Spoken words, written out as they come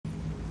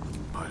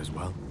as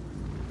well.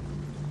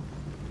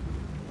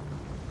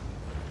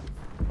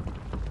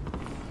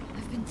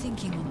 I've been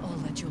thinking on all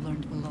that you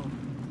learned below.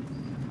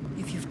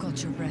 If you've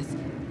got your breath,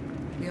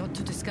 we ought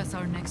to discuss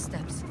our next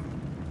steps.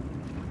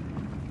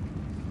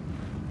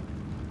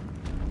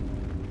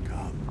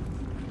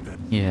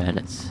 Yeah,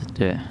 let's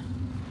do it.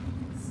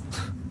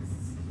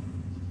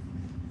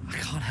 I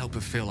can't help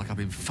but feel like I've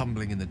been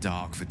fumbling in the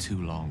dark for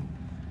too long.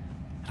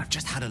 And I've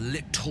just had a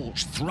lit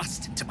torch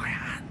thrust into my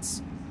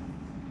hands.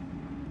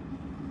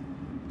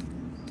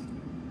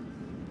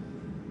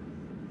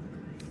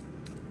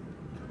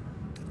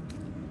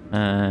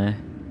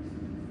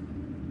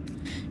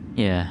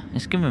 Yeah,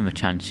 let's give him a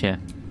chance, yeah.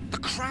 The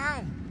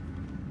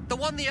crown! The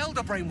one the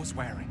Elder Brain was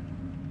wearing.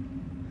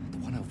 The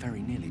one I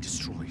very nearly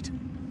destroyed.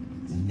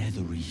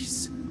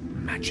 Netherese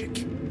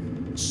magic.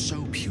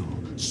 So pure,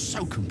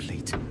 so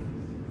complete, that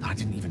I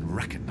didn't even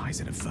recognize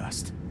it at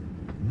first.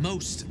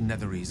 Most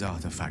Netherese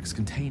artifacts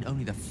contain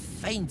only the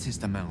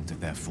faintest amount of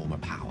their former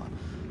power.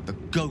 The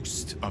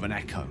ghost of an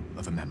echo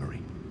of a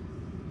memory.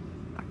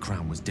 That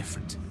crown was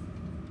different.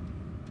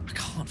 I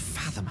can't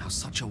fathom how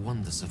such a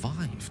wonder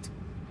survived.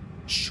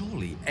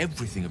 Surely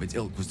everything of its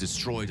ilk was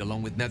destroyed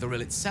along with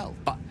Netheril itself,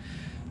 but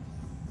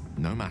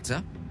no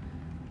matter.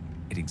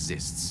 It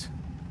exists.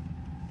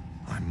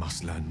 I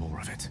must learn more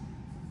of it.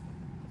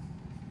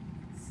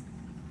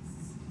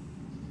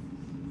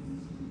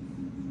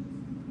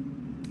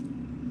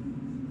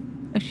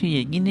 Actually,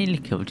 yeah, you nearly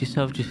killed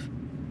yourself. Just,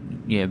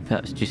 yeah,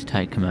 perhaps just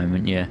take a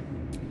moment, yeah.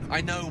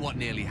 I know what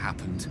nearly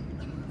happened,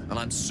 and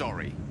I'm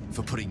sorry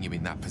for putting you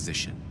in that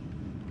position.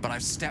 But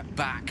I've stepped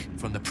back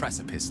from the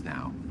precipice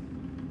now.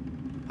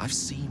 I've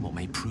seen what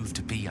may prove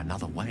to be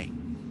another way.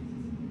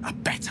 A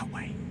better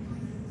way.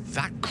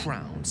 That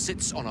crown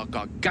sits on a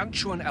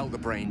gargantuan elder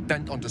brain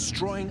bent on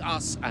destroying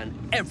us and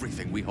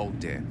everything we hold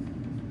dear.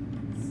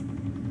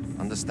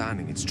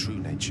 Understanding its true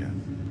nature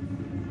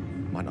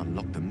might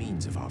unlock the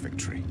means of our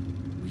victory.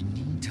 We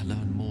need to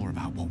learn more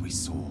about what we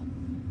saw.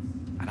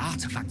 An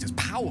artifact as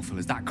powerful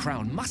as that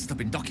crown must have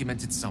been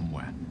documented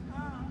somewhere.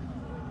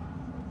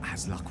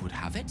 As luck would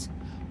have it,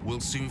 we'll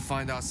soon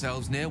find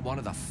ourselves near one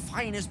of the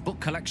finest book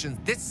collections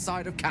this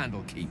side of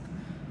Candlekeep.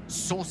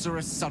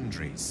 Sorcerous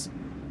Sundries.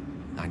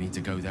 I need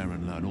to go there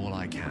and learn all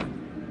I can.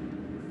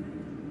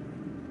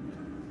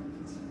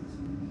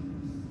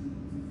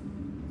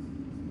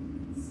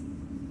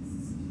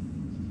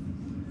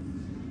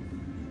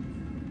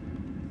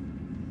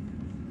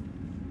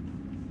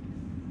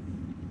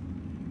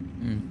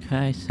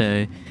 Okay,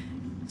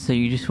 so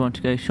you just want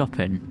to go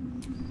shopping?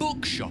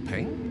 Book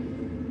shopping?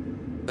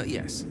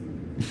 Yes.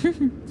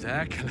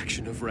 Their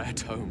collection of rare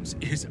tomes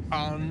is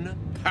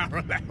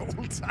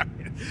unparalleled. I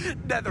mean,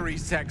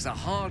 Netherese texts are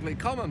hardly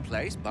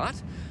commonplace, but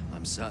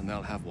I'm certain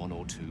they'll have one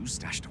or two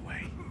stashed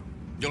away.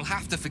 You'll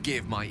have to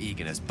forgive my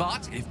eagerness,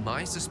 but if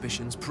my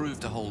suspicions prove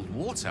to hold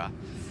water,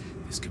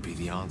 this could be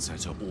the answer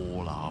to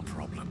all our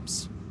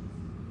problems.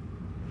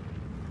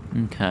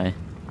 Okay,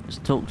 let's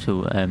talk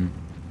to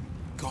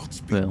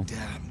Gods be Will.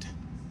 damned.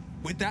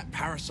 With that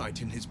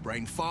parasite in his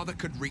brain, Father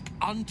could wreak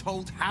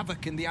untold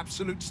havoc in the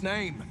Absolute's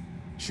name.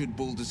 Should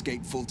Baldur's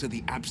Gate fall to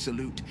the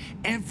Absolute,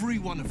 every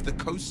one of the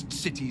coast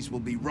cities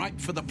will be ripe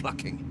for the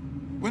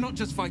plucking. We're not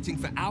just fighting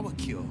for our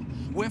cure,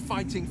 we're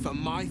fighting for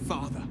my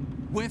father.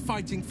 We're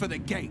fighting for the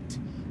Gate.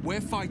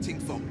 We're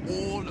fighting for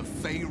all of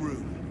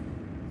Faerun.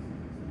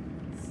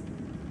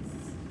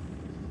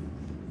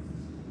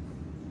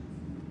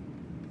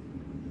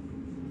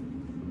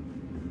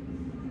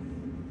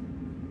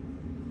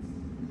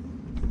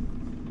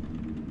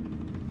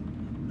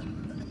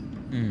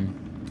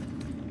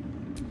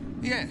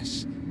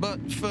 Yes, but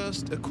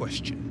first a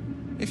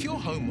question. If your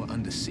home were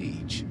under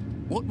siege,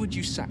 what would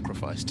you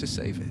sacrifice to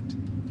save it?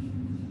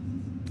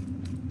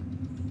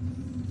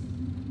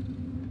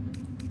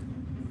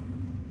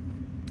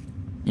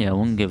 Yeah, I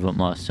wouldn't give up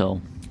my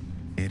soul.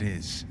 It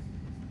is.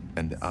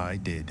 And I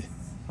did.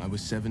 I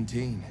was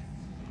 17.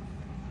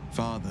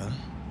 Father,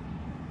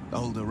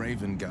 older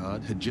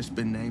Ravengard, had just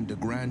been named a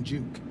Grand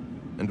Duke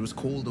and was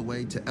called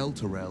away to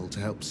Elturel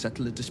to help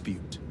settle a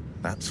dispute.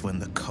 That's when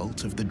the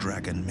cult of the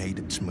dragon made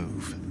its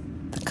move.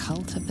 The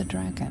cult of the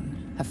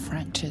dragon, a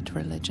fractured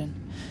religion.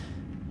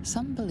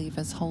 Some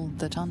believers hold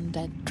that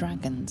undead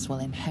dragons will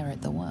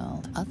inherit the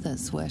world.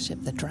 Others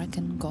worship the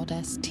dragon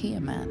goddess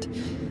Tiamat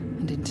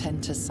and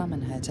intend to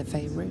summon her to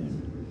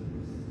Faerun.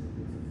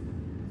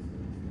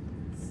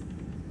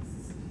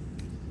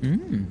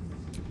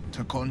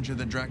 To conjure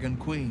the Dragon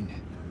Queen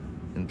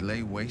and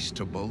lay waste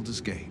to Baldur's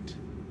Gate.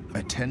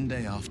 10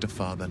 days after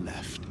Father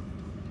left,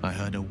 I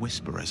heard a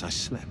whisper as I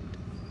slept.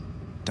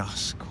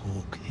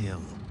 Duskhawk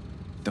Hill.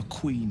 The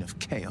Queen of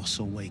Chaos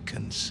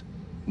awakens.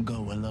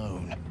 Go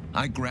alone.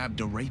 I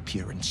grabbed a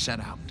rapier and set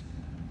out.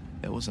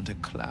 There wasn't a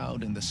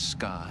cloud in the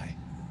sky,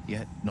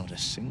 yet not a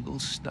single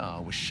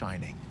star was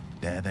shining.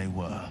 There they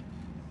were,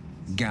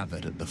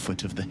 gathered at the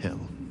foot of the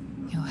hill.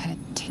 Your head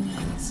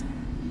tingles.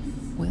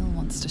 Will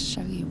wants to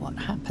show you what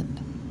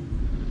happened.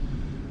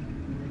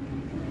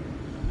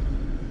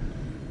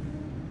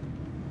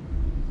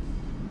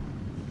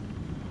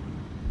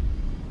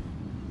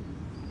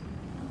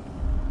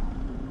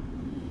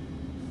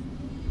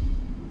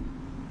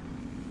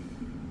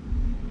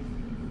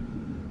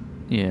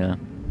 Yeah.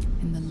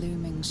 In the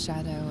looming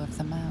shadow of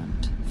the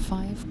mount,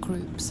 5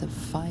 groups of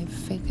 5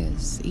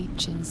 figures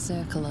each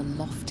encircle a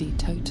lofty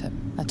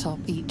totem. Atop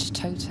each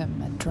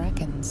totem, a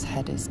dragon's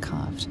head is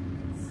carved,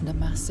 and a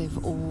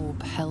massive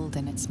orb held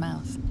in its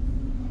mouth.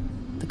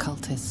 The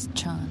cultists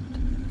chant,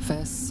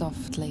 first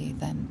softly,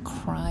 then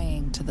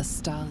crying to the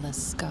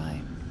starless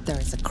sky. There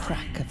is a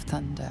crack of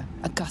thunder,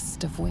 a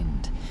gust of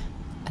wind,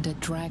 and a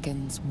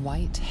dragon's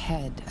white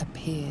head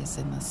appears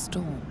in the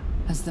storm.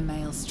 As the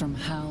maelstrom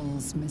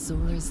howls,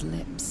 Missoura's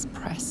lips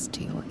press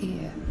to your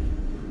ear.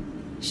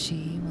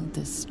 She will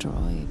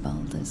destroy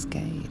Baldur's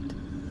Gate.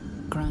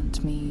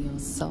 Grant me your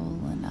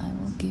soul, and I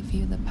will give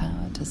you the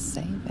power to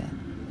save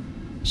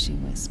it, she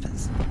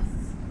whispers.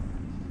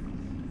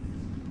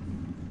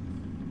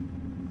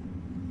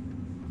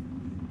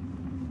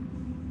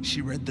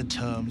 She read the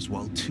terms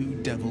while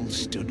 2 devils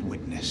stood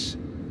witness,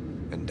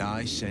 and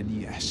I said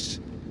yes.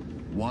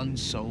 1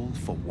 soul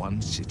for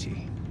 1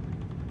 city.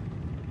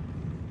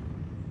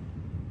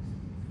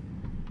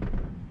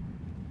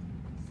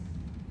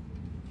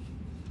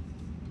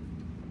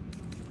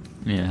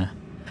 Yeah.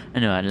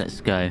 Anyway,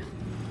 let's go.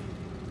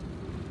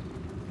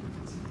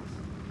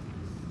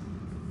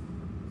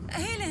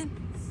 Aelin!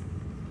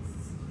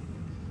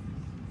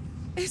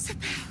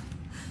 Isabel!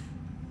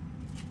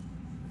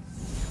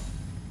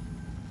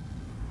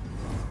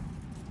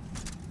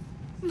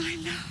 My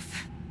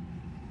love.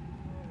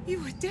 You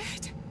were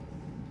dead.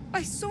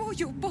 I saw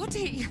your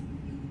body.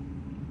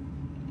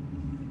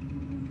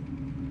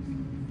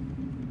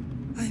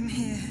 I'm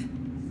here.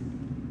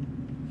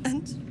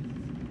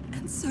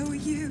 And so are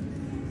you.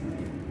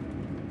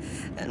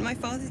 And my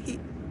father,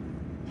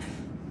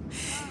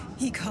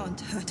 he can't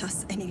hurt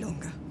us any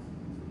longer.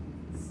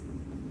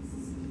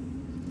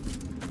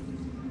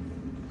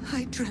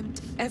 I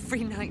dreamt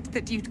every night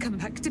that you'd come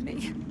back to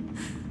me.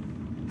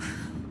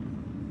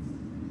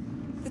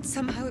 That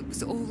somehow it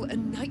was all a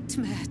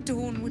nightmare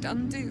Dawn would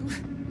undo.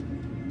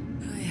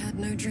 I had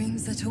no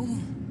dreams at all.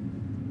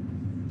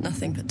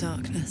 Nothing but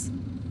darkness.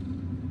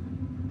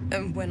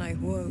 And when I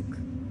woke,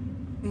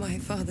 my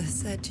father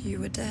said you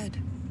were dead.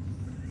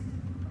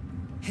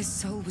 His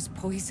soul was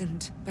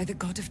poisoned by the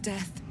god of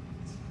death.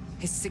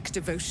 His sick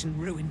devotion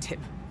ruined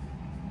him.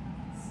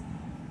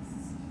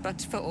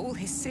 But for all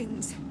his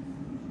sins,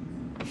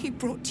 he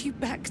brought you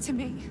back to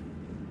me.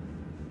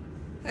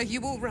 Are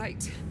you all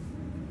right?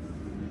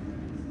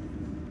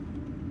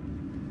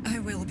 I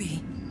will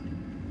be.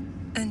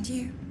 And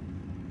you?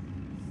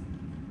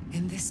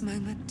 In this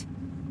moment,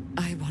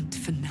 I want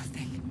for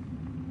nothing.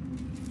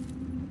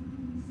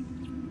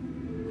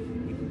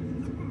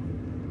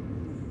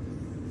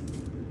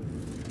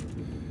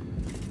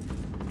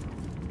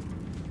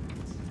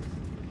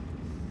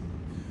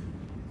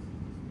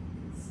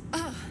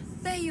 Ah,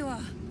 there you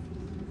are.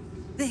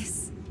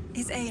 This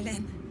is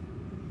Aelin.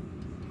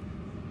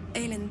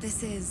 Aelin,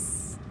 this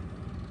is...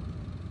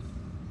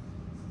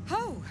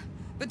 Oh,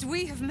 but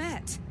we have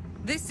met.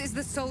 This is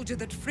the soldier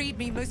that freed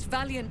me most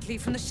valiantly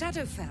from the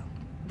Shadowfell.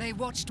 They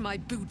watched my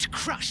boot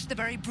crush the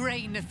very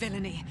brain of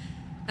villainy,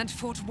 and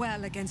fought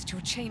well against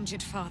your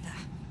changed father.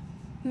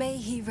 May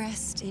he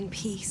rest in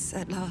peace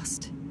at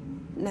last,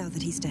 now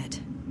that he's dead.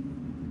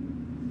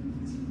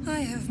 I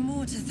have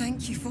more to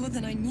thank you for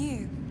than I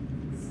knew.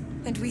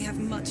 And we have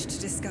much to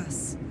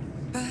discuss.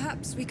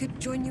 Perhaps we could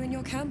join you in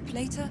your camp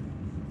later?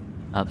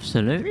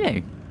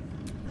 Absolutely.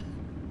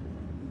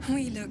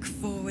 We look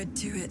forward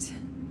to it.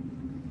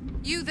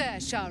 You there,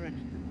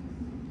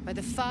 Sharon. By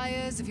the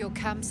fires of your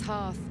camp's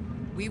hearth,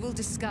 we will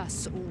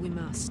discuss all we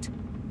must.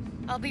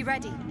 I'll be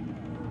ready.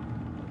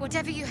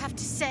 Whatever you have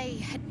to say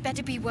had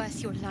better be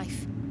worth your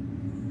life.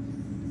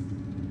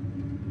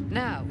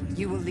 Now,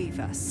 you will leave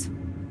us.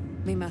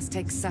 We must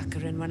take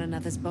succor in one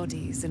another's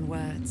bodies and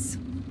words.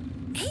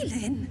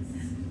 Aelin!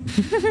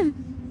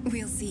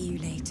 We'll see you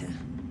later.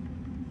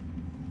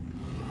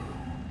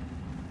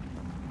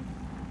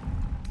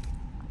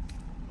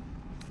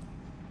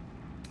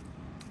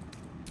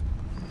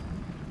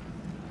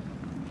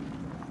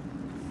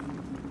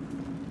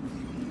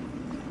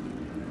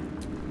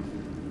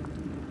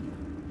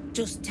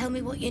 Just tell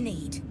me what you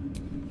need.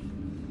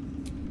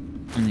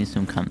 I need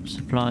some camp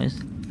supplies.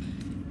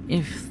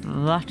 If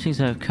that is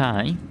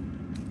okay.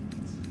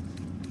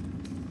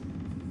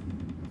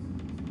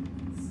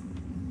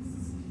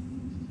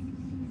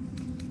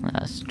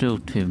 That's still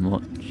too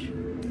much.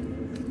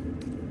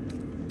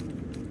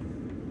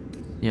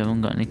 You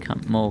haven't got any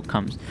more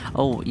camps.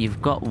 Oh,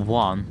 you've got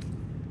one.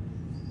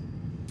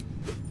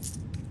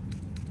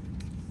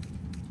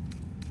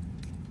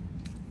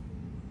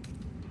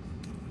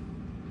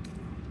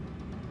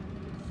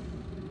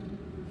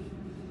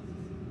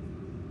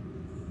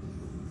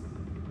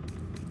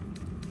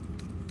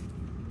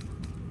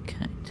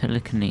 Okay,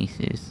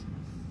 telekinesis.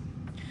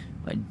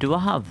 Wait, do I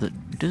have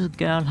that? Does a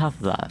girl have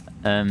that?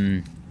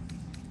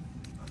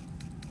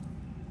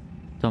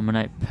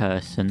 Dominate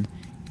person.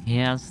 He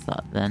has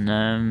that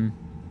then,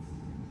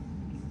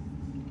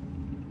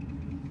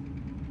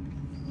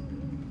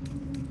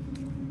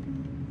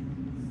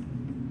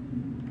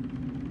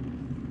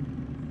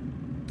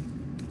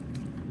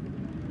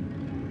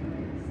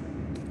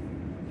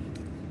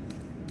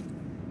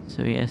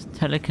 So he has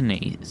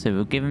telekinesis. So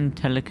we'll give him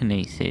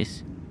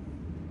telekinesis.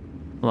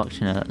 Well,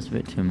 actually, no, that's a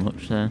bit too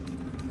much there.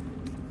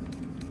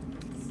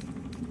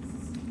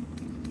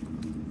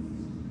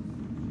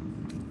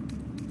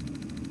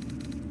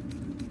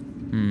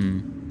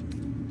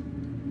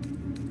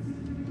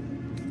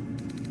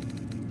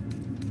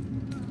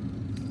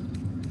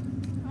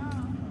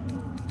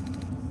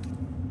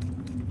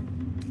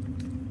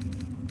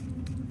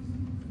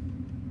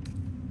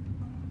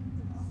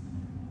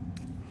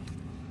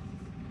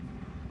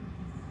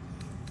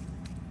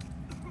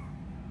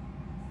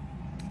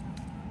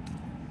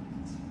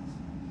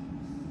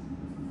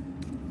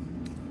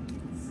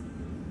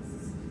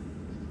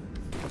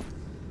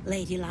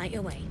 Lady, light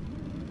away.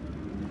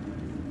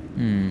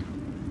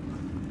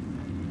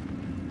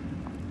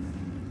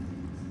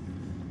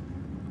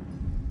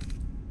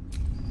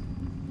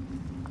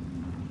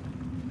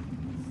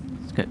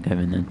 Let's get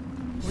going then.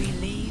 We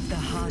leave the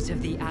heart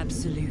of the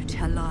Absolute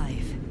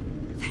alive.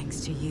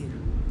 Thanks to you.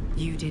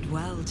 You did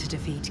well to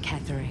defeat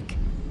Ketheric.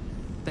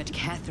 But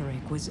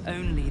Ketheric was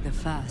only the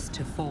first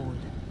to fall.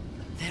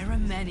 There are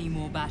many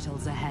more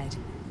battles ahead,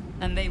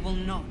 and they will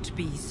not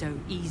be so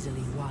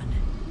easily won.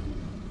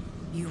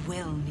 You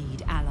will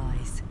need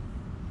allies.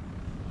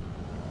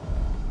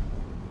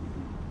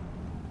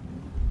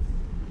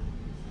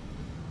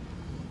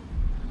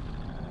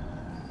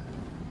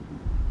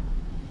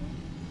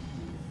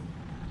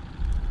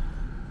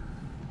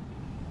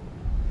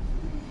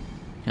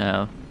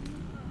 Oh.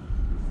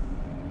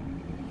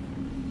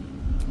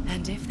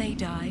 And if they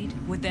died,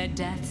 would their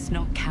deaths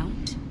not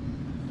count?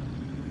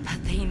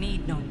 But they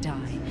need not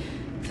die,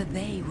 for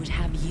they would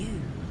have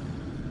you.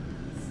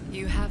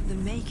 You have the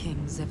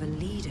makings of a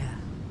leader.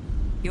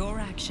 Your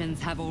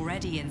actions have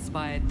already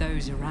inspired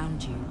those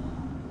around you.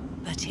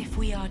 But if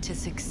we are to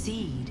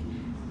succeed,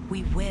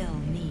 we will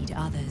need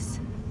others.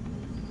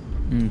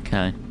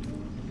 Okay.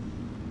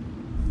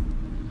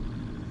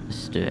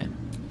 Let's do it.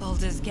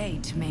 Baldur's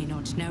Gate may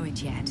not know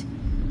it yet,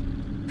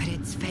 but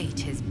its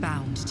fate is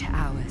bound to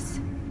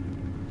ours.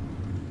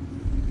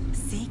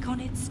 Seek on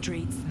its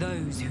streets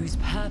those whose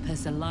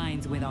purpose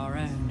aligns with our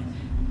own,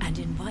 and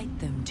invite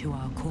them to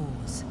our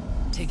cause.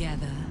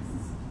 Together,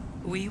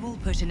 we will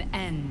put an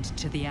end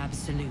to the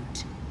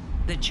Absolute,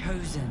 the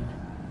Chosen,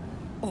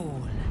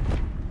 all.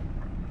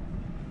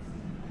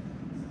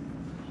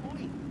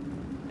 Point.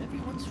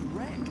 Everyone's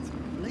wrecked.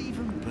 Leave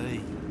them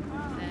be.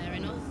 Fair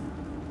enough.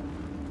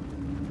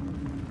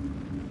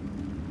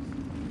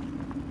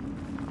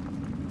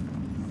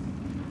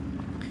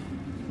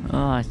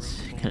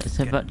 Alright, okay, let's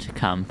head back to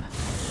camp.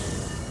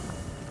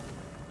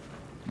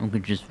 We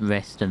could just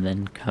rest and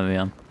then carry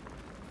on.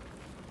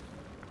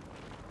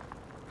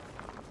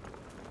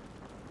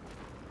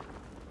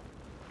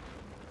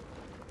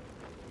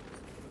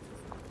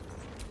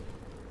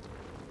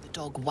 The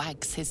dog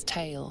wags his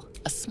tail.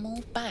 A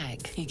small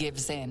bag he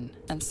gives in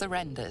and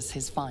surrenders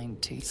his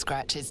find to.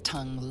 Scratch his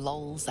tongue,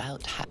 lolls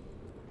out I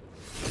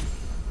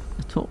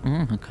thought,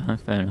 okay,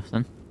 fair enough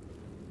then.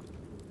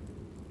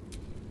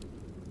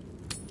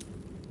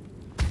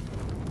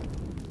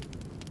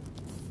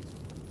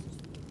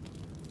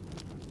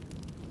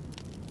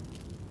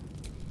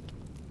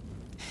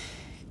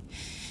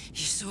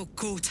 You saw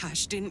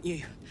Gortash, didn't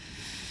you?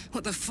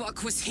 What the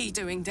fuck was he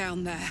doing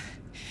down there?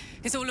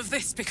 Is all of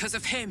this because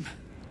of him?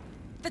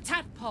 The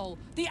tadpole,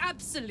 the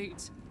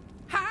Absolute.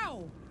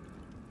 How?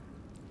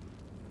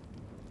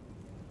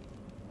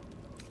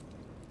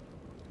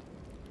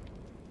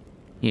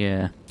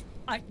 Yeah.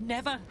 I'd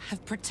never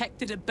have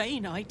protected a Bay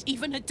Knight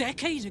even a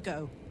decade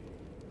ago.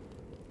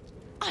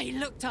 I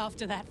looked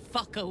after that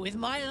fucker with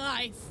my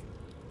life.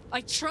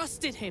 I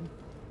trusted him.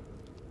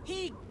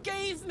 He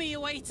gave me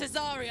away to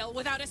Zariel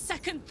without a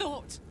second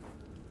thought.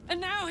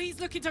 And now he's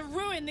looking to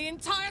ruin the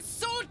entire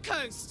Sword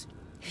Coast.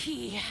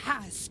 He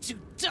has to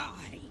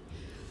die.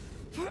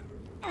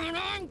 And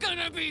I'm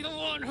gonna be the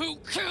one who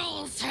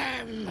kills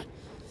him!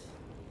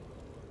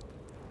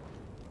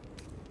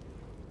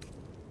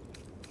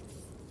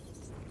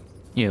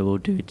 Yeah, we'll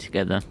do it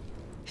together.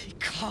 He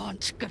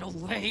can't get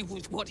away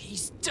with what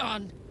he's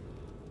done.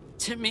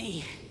 To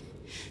me.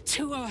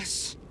 To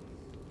us.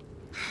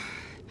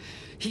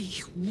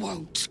 He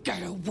won't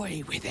get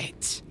away with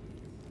it.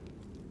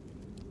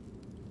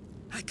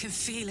 I can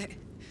feel it.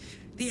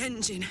 The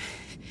engine.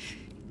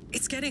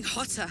 It's getting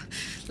hotter.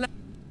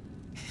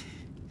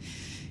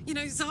 You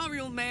know,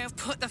 Zariel may have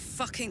put the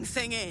fucking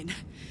thing in,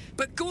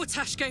 but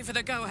Gortash gave her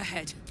the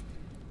go-ahead.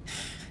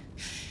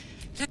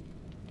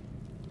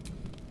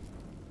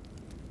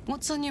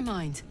 What's on your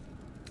mind?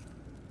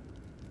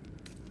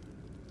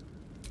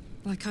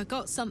 Like I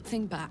got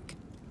something back.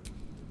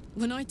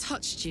 When I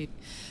touched you,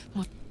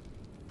 I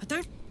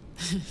don't...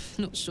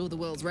 Not sure the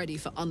world's ready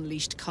for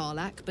unleashed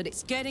Karlach, but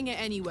it's getting it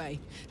anyway.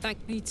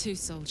 Thank me too,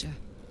 soldier.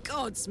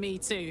 Gods, me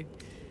too.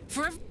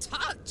 For a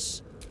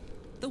touch!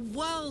 The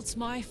world's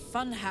my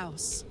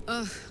funhouse.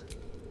 Ugh.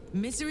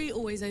 Misery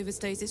always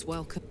overstays its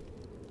welcome.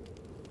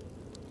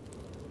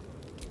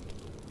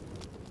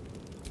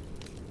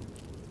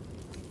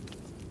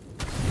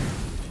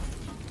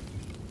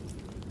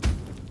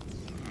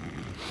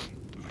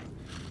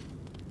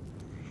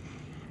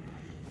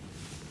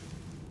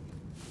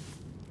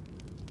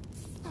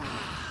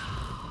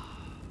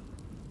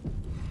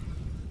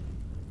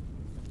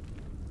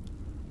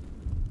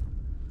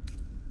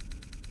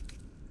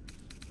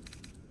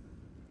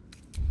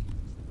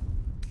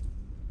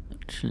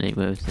 Actually,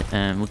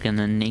 we're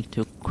gonna need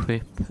to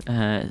equip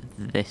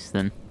this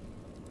then.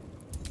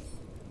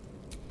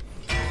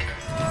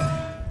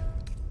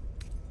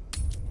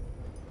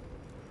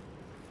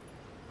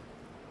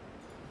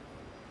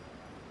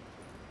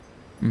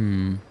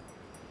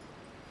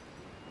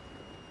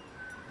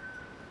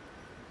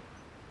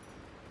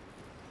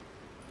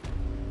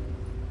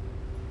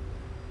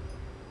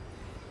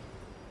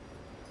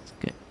 Let's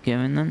get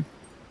going then.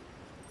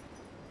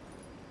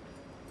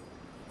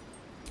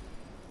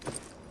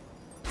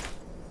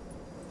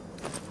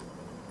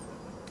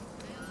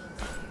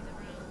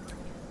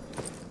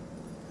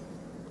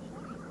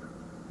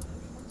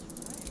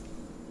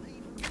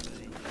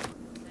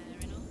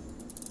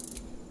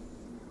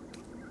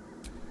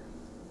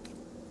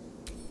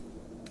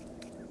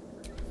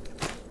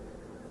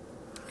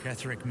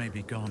 Ketheric may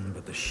be gone,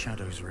 but the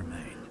shadows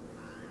remain.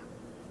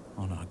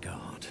 On our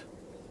guard.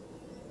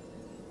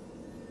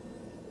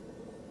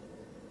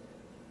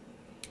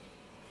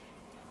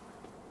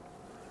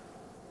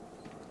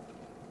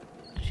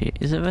 Actually,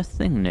 is there a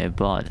thing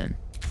nearby then?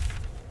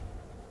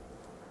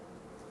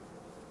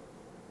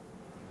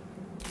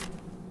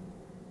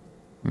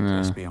 No.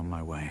 Let's be on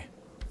my way.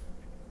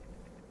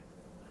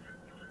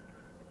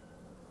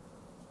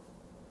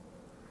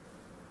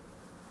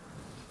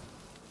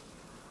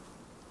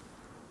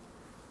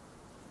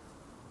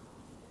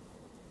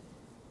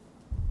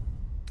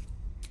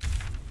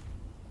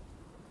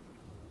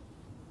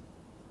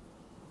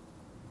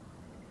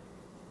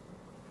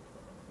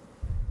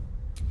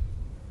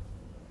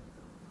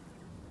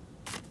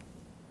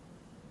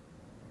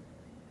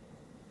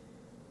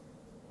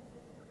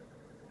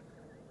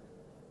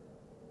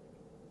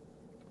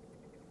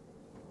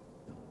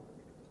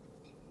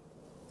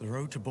 The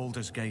road to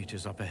Baldur's Gate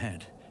is up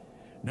ahead.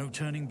 No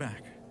turning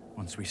back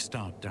once we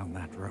start down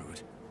that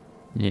road.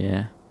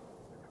 Yeah.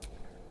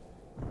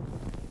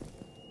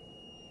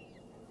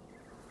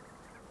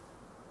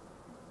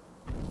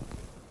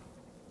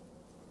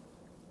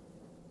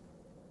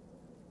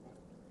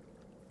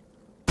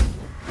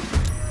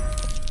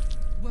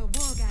 Will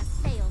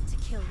Wargas fail to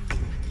kill you,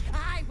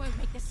 I won't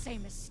make the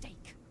same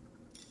mistake.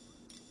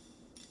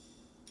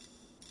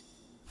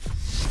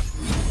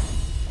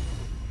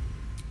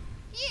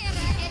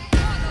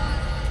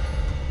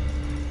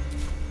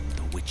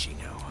 The witching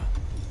hour.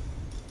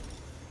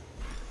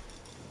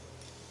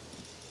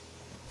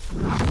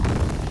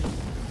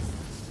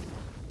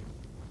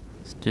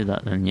 Let's do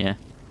that then, yeah.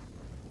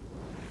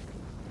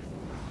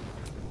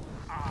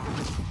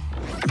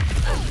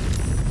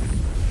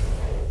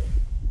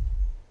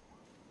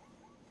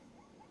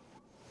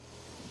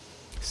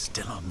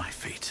 Still on my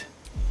feet.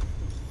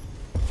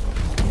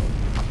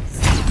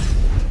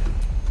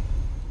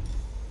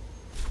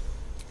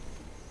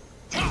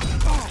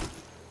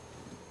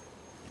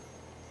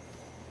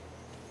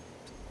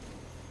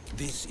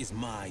 This is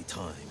my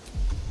time.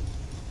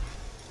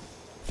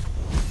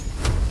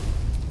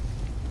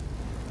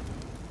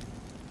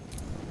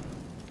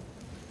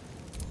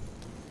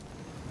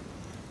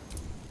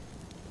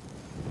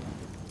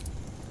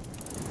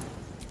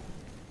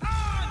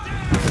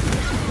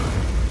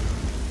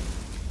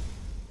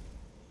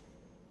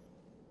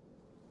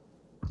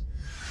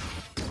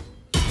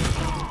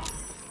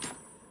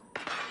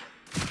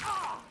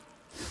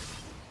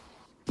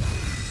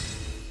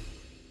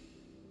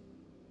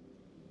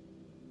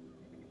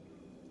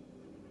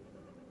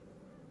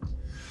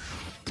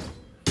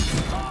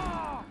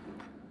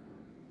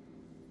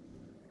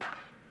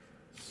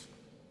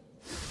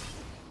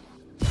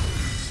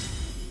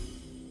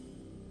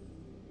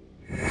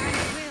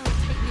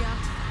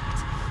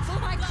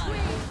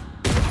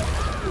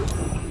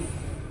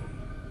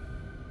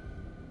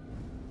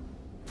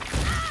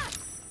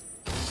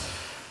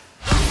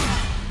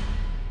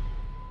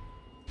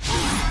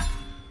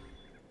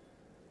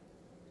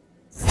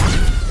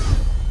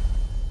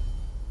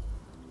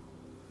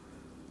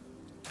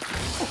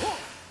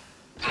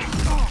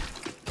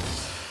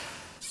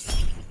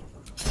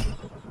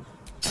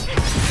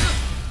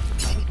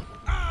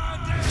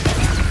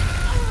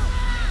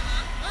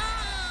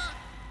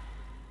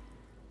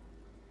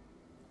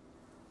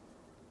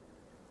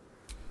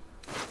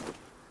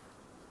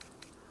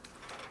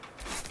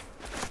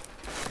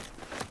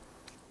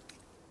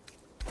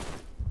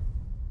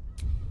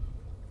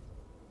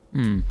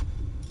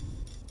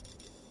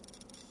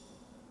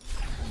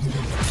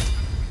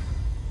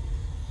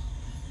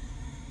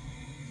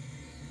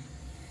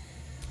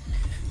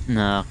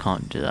 No, I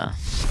can't do that.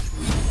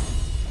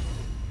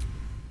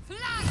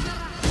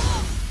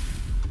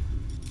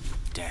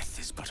 Death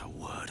is but a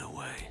word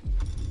away.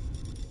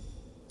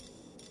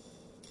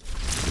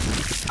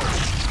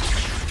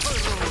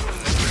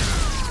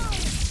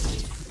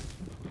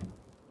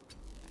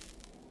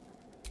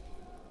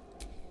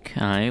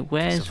 Okay,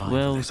 where's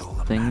Will's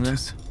thing then?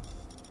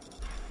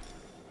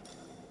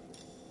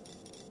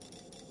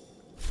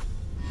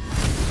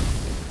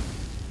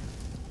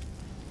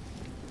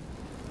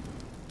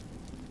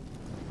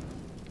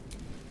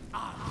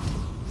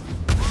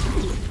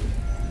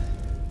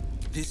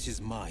 This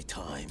is my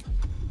time.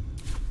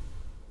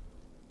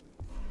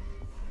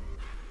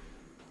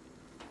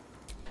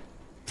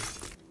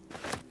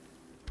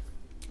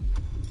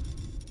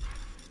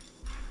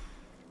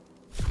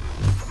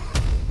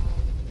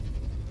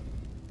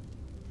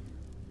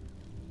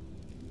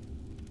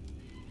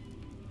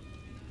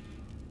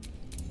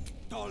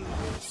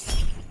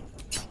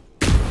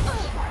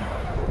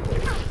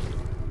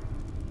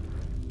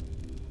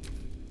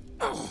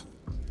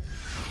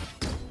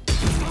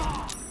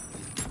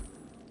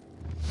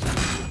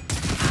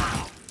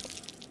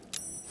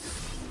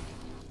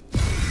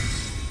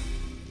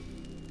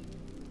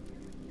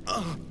 Do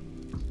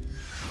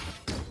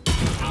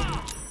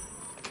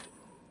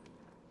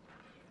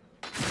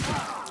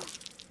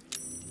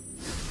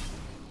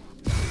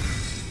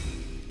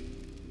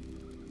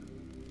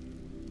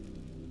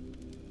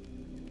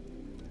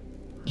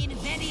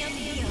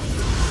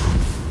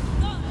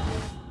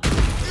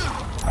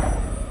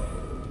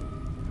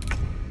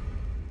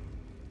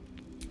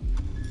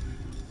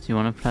you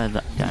want to play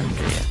that game,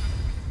 do you?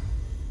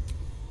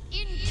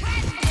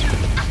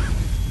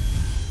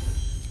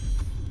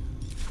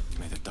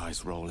 May the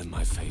dice roll in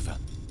my favor.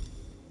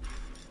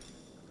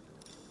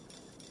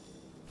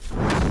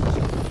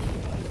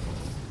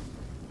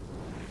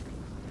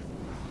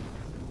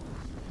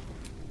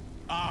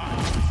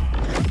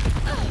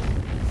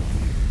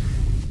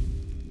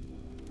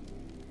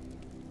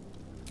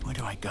 Where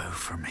do I go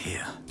from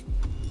here?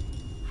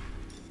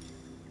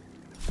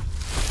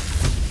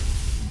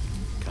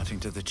 Cutting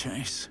to the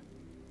chase.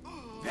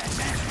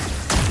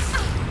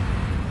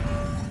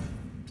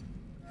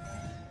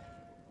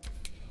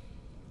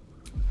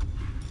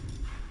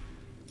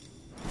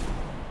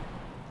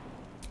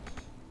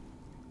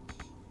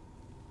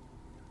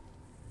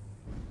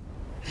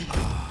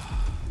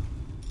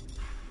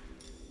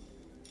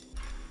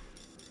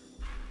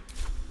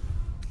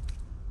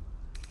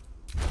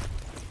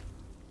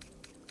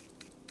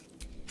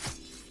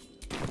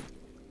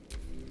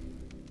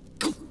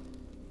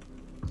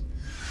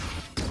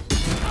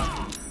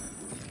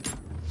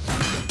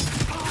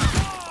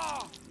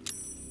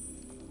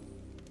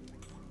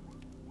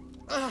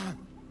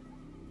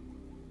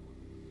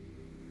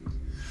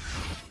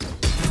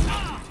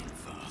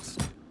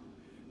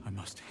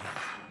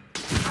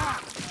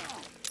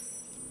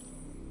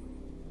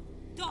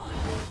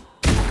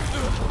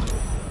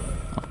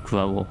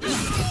 Grow up.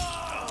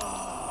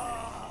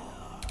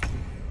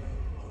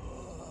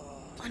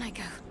 On I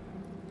go.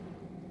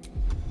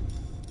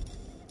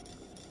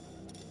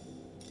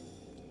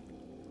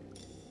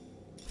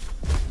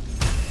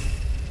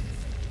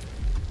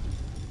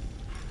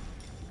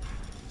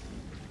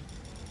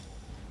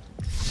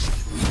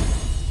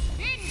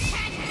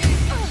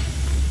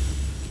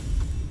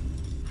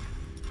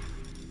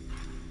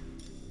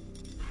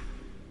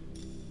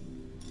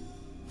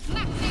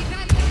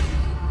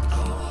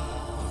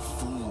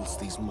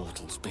 These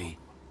mortals be.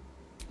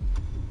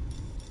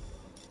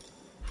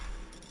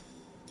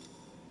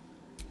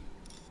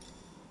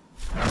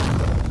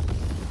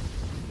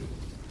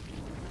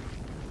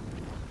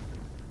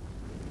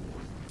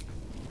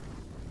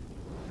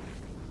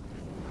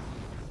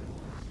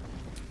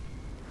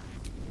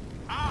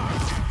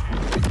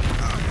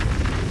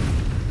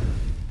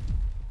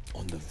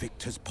 On the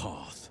victor's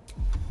path.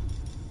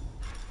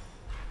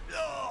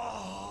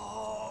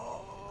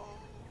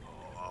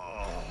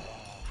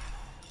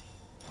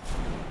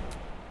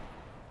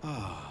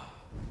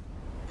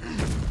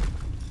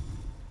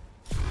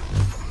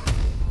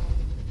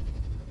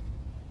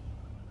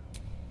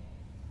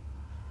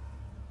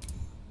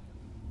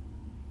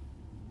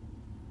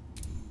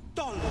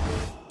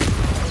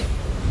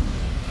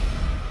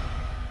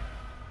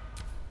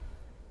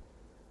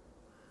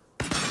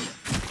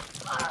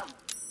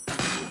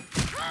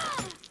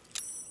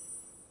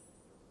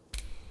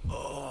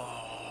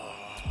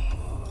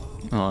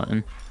 Alright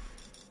then.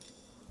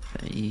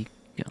 There you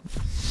go.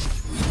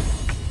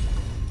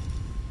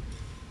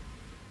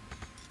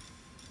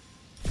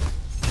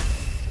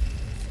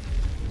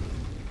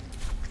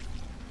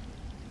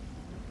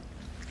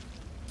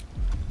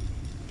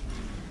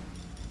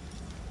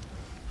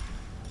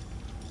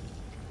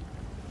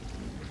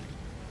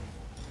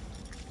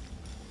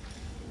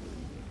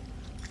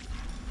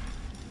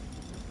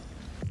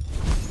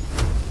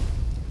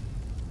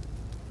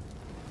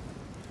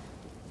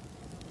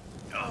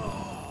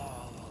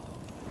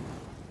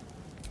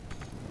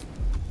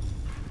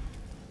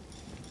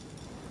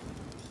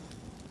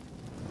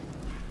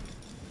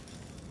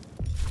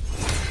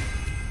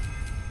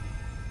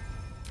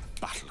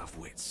 Battle of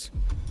wits.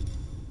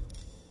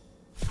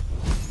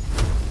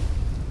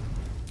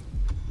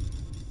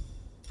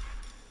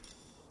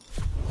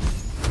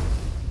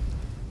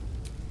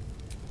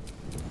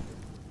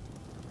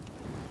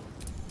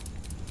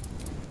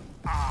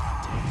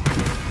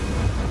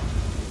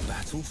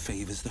 Battle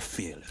favors the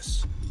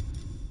fearless.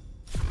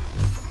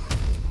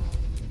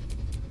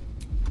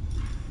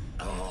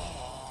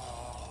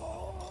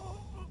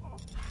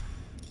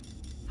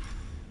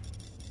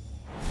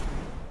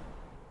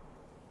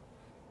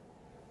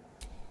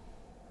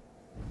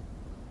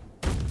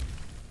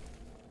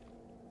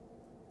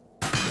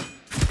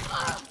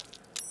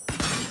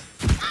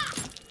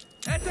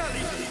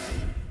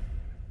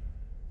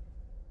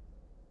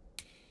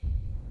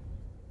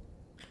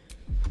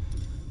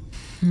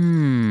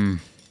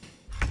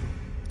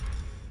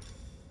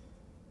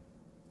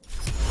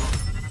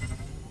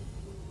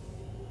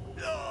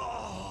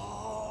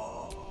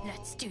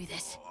 Let's do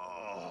this.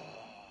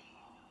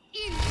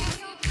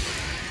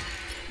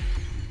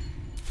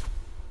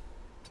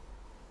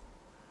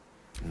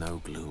 No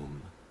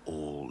gloom,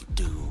 all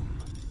doom.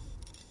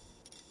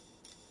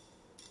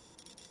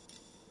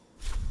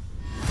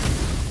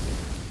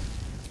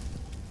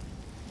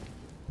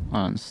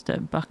 Hold on,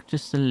 step back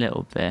just a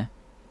little bit.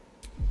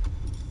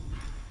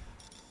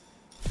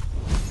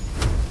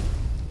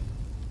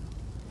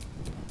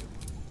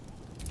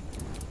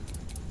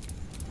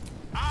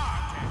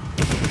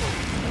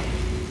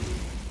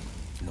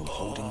 No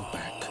holding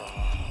back.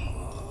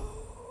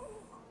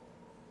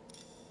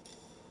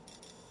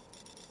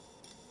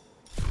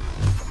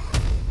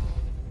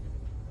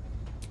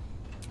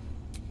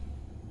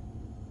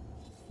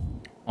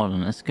 Hold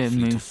on, let's go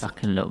move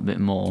back a little bit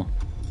more.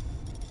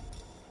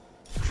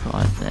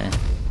 Try it there.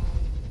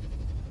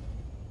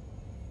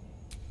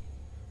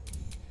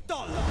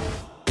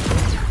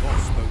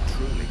 Boss spoke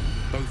truly,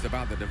 both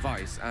about the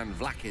device and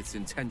Vlaakith's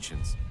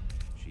intentions.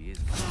 She is...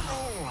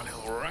 Oh, a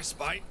little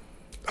respite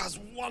does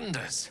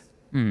wonders.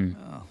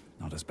 Well,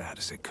 not as bad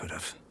as it could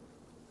have.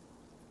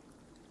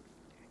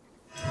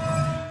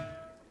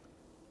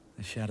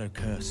 The shadow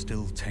curse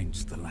still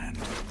taints the land.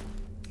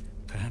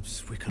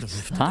 Perhaps we could have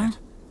lifted it,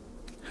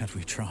 had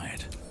we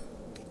tried.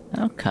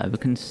 Okay, we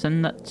can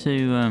send that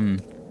to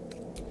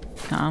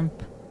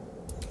camp.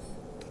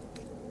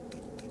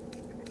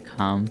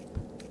 So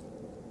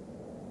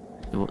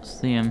what's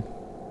the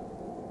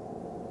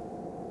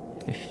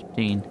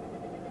 15?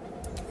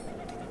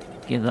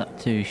 Give that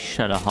to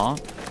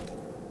Shadowheart.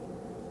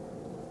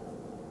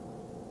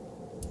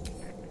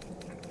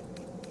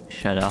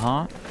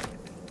 Shadowheart.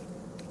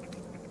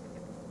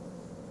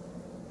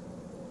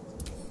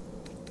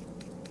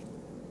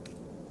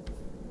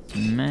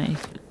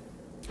 Amazing.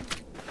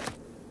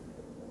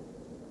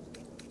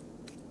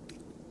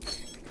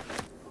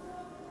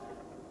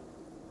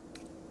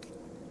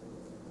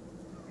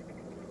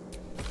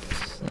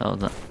 Sell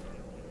that.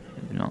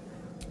 Maybe not.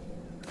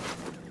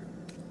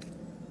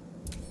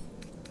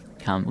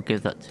 We'll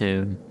give that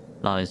to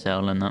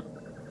Lysel and that.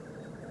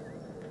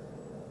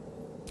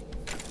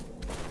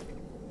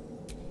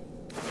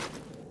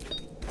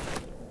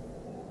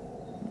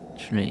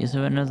 Actually, is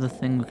there another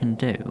thing we can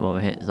do while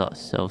we're here? Is that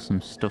sell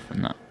some stuff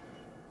and that?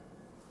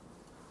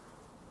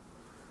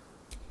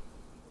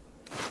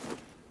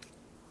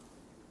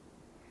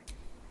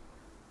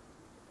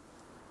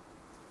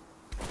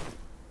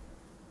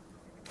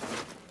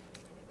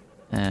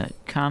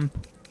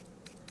 Camp.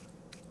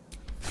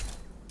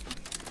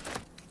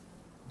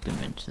 Go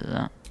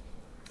into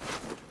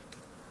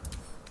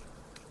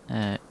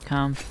that.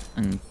 Camp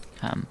and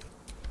camp.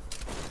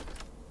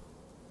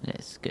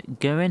 Let's get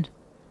going.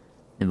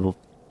 Then we'll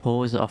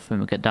pause it off when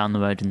we get down the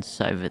road and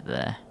save it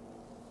there.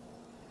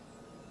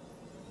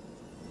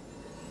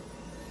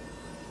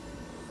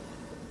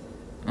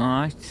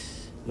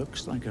 Alright.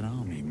 Looks like an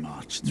army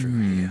marched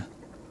through here.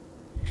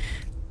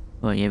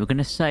 Well, yeah, we're going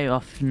to save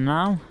off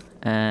now.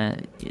 Yeah,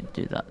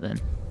 do that then.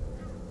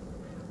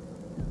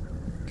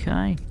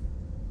 Okay.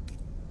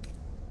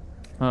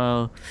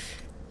 Well,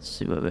 let's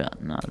see where we're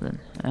at now then.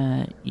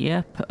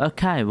 Yep.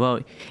 Okay, well,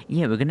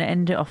 yeah, we're going to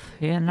end it off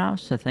here now.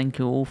 So thank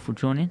you all for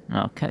joining. And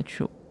I'll catch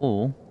you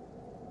all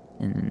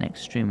in the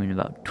next stream in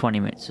about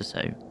 20 minutes or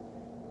so.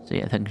 So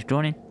yeah, thank you for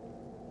joining.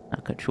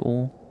 I'll catch you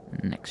all in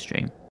the next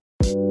stream.